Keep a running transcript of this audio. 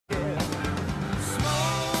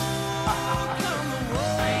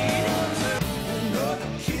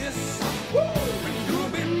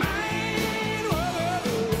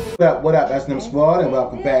What up? That's them squad, and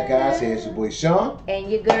welcome back, guys. Here's your boy Sean.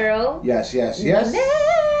 And your girl. Yes. Here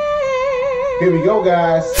we go,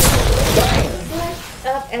 guys. What's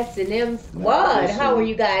up, S&M squad? How are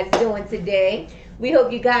you guys doing today? We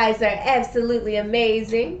hope you guys are absolutely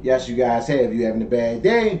amazing. Yes, you guys have. You having a bad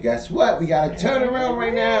day? Guess what? We got to turn around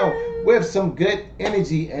right now with some good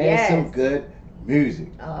energy and some good music.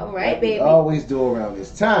 All right, like baby. We always do around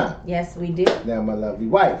this time. Yes, we do. Now, my lovely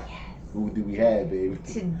wife. Who do we have, baby?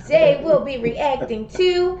 Today we'll be reacting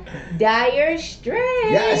to Dire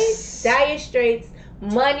Straits. Yes. Dire Straits,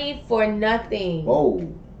 Money for Nothing. Oh,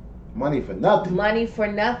 money for nothing. Money for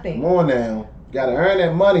nothing. Come on now. Gotta earn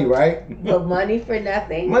that money, right? But money for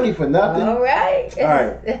nothing? Money for nothing. All right. All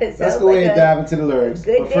right. Let's go ahead and dive into the lyrics.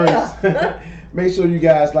 Good but first, make sure you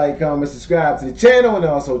guys like, comment, subscribe to the channel, and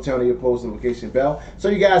also turn on your post notification bell so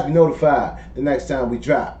you guys be notified the next time we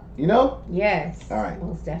drop. You know? Yes. All right.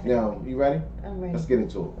 Most definitely. Now, you ready? I'm ready. Let's get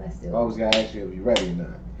into it. Let's do it. I always gotta ask you if you ready or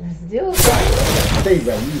not. Let's do it. Stay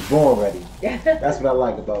ready. You was born ready. That's what I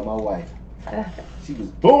like about my wife. She was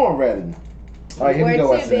born ready. All right, here we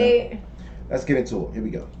go. Let's get into it. Here we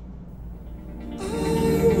go.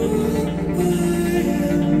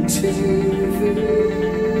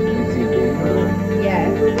 Yes.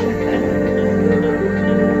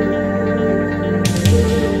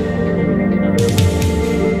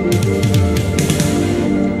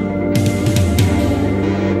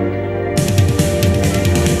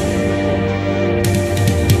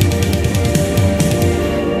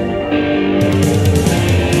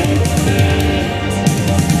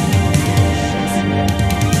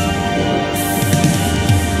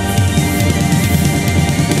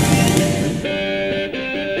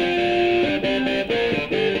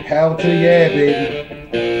 Hell to the yeah, baby.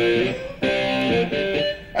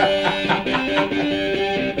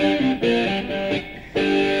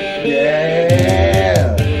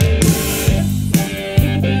 Yeah.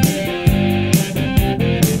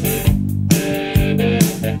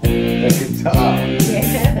 The guitar.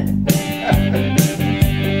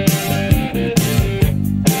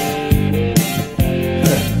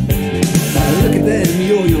 Now look at them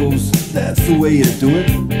yo-yos. That's the way you do it.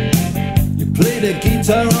 Play the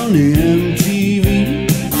guitar on the MTV.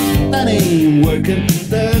 That ain't working,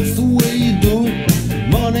 that's the way you do it.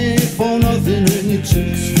 Money for nothing and your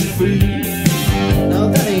chicks for free. Now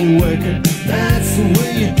that ain't working, that's the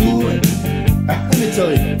way you do it. Let me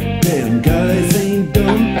tell you, damn guys ain't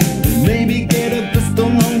dumb. Maybe get a blister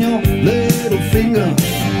on your little finger.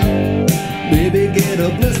 Maybe get a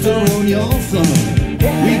blister on your thumb.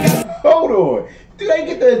 We got. Hold on. Do they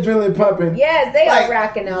get the adrenaline pumping? Yes, they are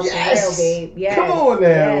rocking out for real, babe. Yes. Come on now.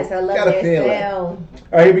 Yes, I love Gotta feel sound. it.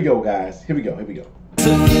 All right, here we go, guys. Here we go.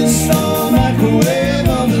 to install microwave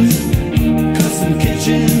ovens, custom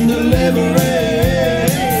kitchen deliveries.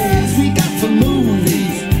 We got to move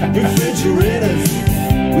these refrigerators.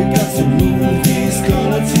 We got to move these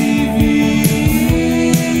color TVs.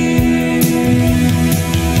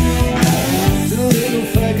 The little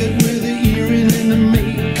faggot with the earring and the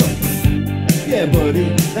makeup. Yeah, buddy,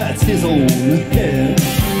 that's his own hair.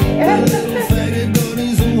 The little faggot got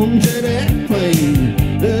his own jet airplane.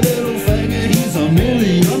 The little faggot, he's a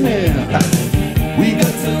millionaire. We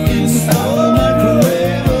got to install a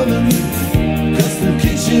microwave oven, custom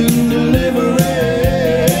kitchen deliveries.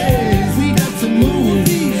 We got to move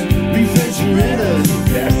these refrigerators.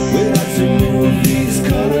 We got to move these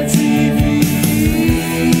color TVs.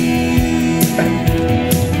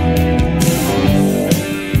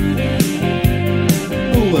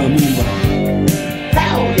 Move on, move on.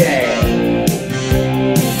 Hell yeah!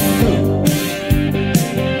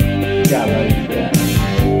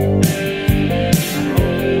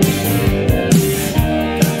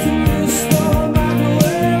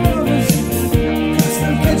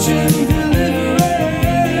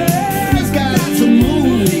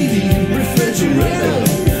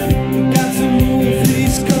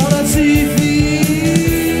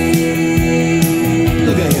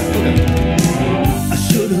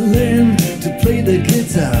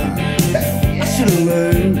 I should've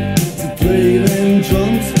learned to play them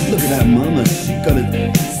drums. Look at that mama, she got it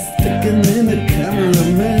sticking in the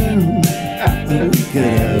cameraman. Look at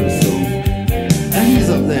her, so. And he's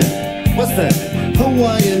up there. What's that?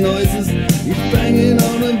 Hawaiian noises. He's banging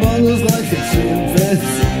on the bongos like a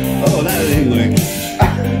chimpanzee. Oh, that ain't working.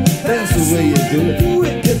 That's the way you do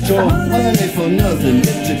it. Get your money for nothing,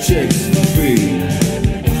 get your chicks for free.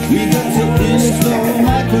 We got to install a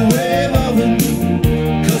microwave oven,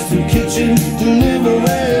 custom kitchen deliveries.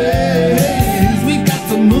 We got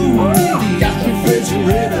to move these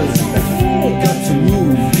refrigerators. We got to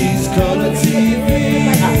move these color TVs.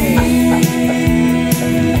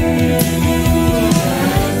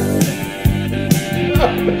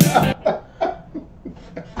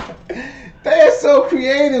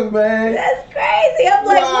 creative, man. That's crazy. I'm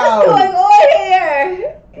like, Wow. what's going on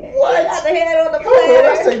here? What? Got the head on the Hold on,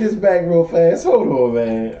 let's platter. take this back real fast. Hold on,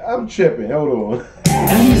 man. I'm tripping. Hold on.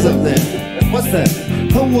 Hands up there. What's that?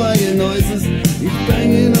 Hawaiian noises. He's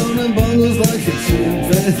banging on the bongos like a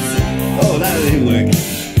chimpanzee. Oh, that ain't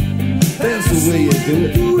working. That's the way you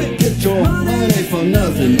do it. Get your money for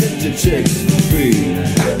nothing. Get your chicks for free.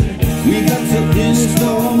 We got to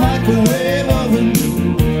install a microwave oven,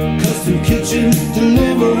 custom kitchen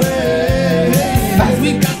delivery.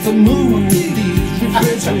 We got to move these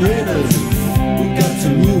refrigerators. We got to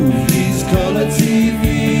move these color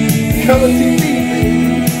TVs. Color TV.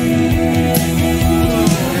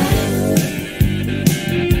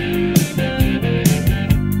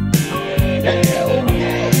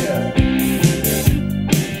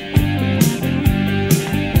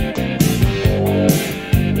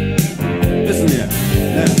 Listen here,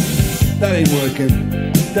 now, that ain't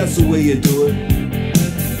working. That's the way you do it.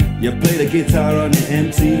 You play the guitar on your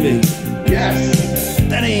MTV. Yes.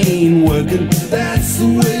 That ain't working. That's the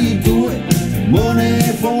way you do it. Money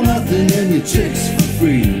for nothing and your chicks for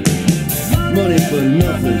free. Money for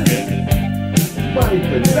nothing. Money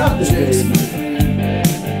for nothing, Chicks baby.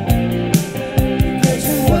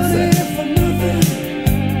 for What's that?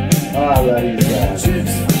 Oh, I love these guys.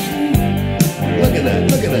 Chicks for Look at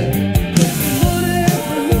that, look at that.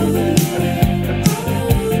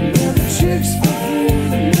 Chicks for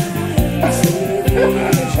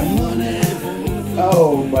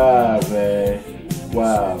Oh my, man.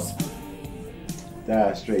 Wow.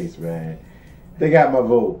 Dire Straits, man. They got my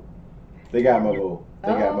vote. They got my vote. They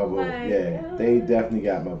got my Oh vote. my Yeah, God. they definitely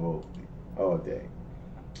got my vote all day.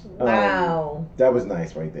 Wow. That was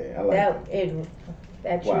nice right there. I like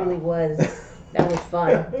That Wow. truly was. That was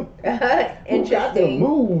fun. Who got the Interesting.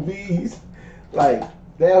 movies? Like,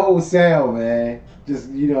 that whole sound, man. Just,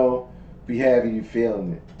 be having you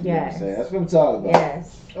feeling it. You know what I'm Yes. saying? That's what I'm talking about.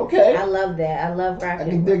 Yes. Okay. I love that. I love rocking. I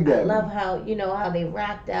can dig that. I love how how they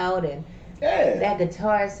rocked out, and Yeah. that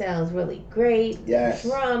guitar sounds really great. Yes. The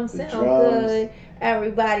drums The sound drums. good.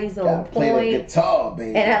 Everybody's on Gotta play the point. guitar,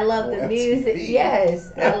 baby. And I love on the MTV. music.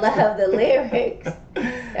 Yes, I love the lyrics.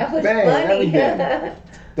 That was Man, funny. everything.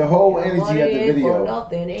 The whole Your energy money of the ain't for video.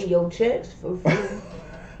 nothing, and your checks for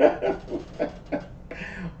free.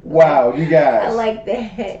 Wow, you guys. I like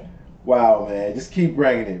that. Wow, man. Just keep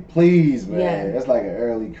bringing it. Please, man. Yeah. That's like an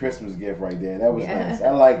early Christmas gift right there. That was Yeah. nice. I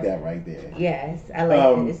like that right there. Yes, I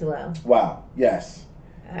like it as well. Wow. Yes.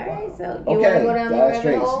 All right, Wow. so you want to go down the Dire rabbit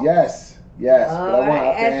Straits. hole? Yes. Yes. All But I want right,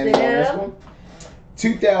 to end on this S&M. one.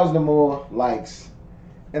 2,000 or more likes.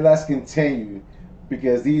 And let's continue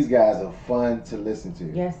because these guys are fun to listen to.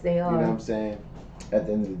 Yes, they are. You know what I'm saying? At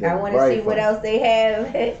the end of the day. I want to very see what fun. else they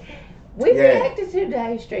have. We Yeah. reacted to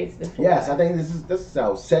Dire Straits before. Yes, I think this is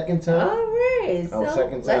our second time. All right, so Our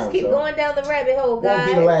second let's time, keep so. going down the rabbit hole, Won't guys.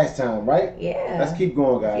 be the last time, right? Yeah. Let's keep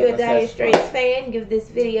going, guys. If you're a Let's Dire have Straits fun. fan, give this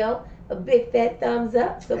video a big fat thumbs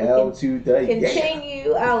up so we L can to the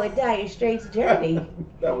continue our Dire Straits journey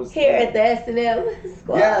That was here at the S&M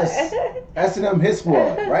Squad. Yes. S&M Hit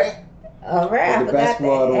Squad, right? All right, I The best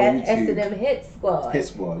forgot squad that on YouTube. S&M Hit Squad. Hit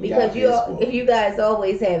Squad. Because Hit Squad. if you guys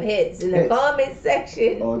always have hits in the Hits. comment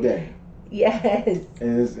section. All day. Yes.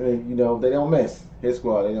 And they don't miss. Hit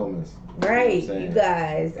Squad, they don't miss. Right, You know what I'm you saying?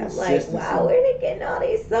 guys. I'm like, Consistency. wow, where they getting all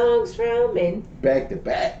these songs from? And Back to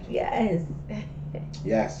back. yes.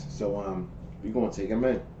 Yes. So we're gonna take them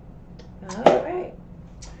in. All right.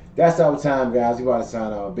 That's our time, guys. We about to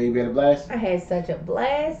sign out. Baby had a blast. I had such a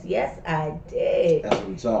blast. Yes, I did. That's what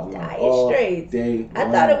we're talking about. Dire All Straits. day I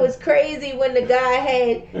long. thought it was crazy when the guy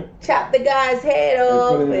had chopped the guy's head They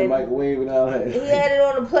off put it in the and microwave and all that. he had it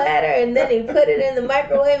on a platter and then he put it in the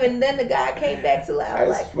microwave and then the guy came back to life. I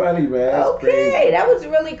was That's like, funny, man. That's okay, crazy. that was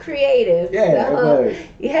really creative. Yeah, it was.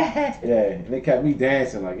 Yeah. Yeah, and it kept me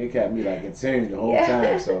dancing. Like, it kept me, like, in tune the whole Yeah.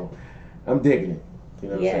 time. So, I'm digging it. You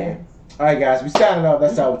know what I'm Yes. saying? All right, guys. We signing off.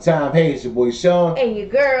 That's our time. Hey, it's your boy, Sean. And your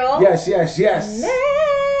girl. Yes, yes, yes. Mel.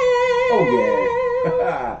 Oh,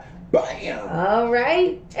 yeah. Bam. All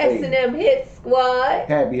right. S&M Hit Squad.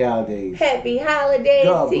 Happy holidays. Happy holidays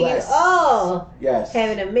God to bless. you all. Yes.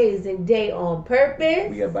 Have an amazing day on purpose.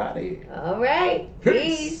 We about it. All right.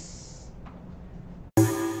 Peace.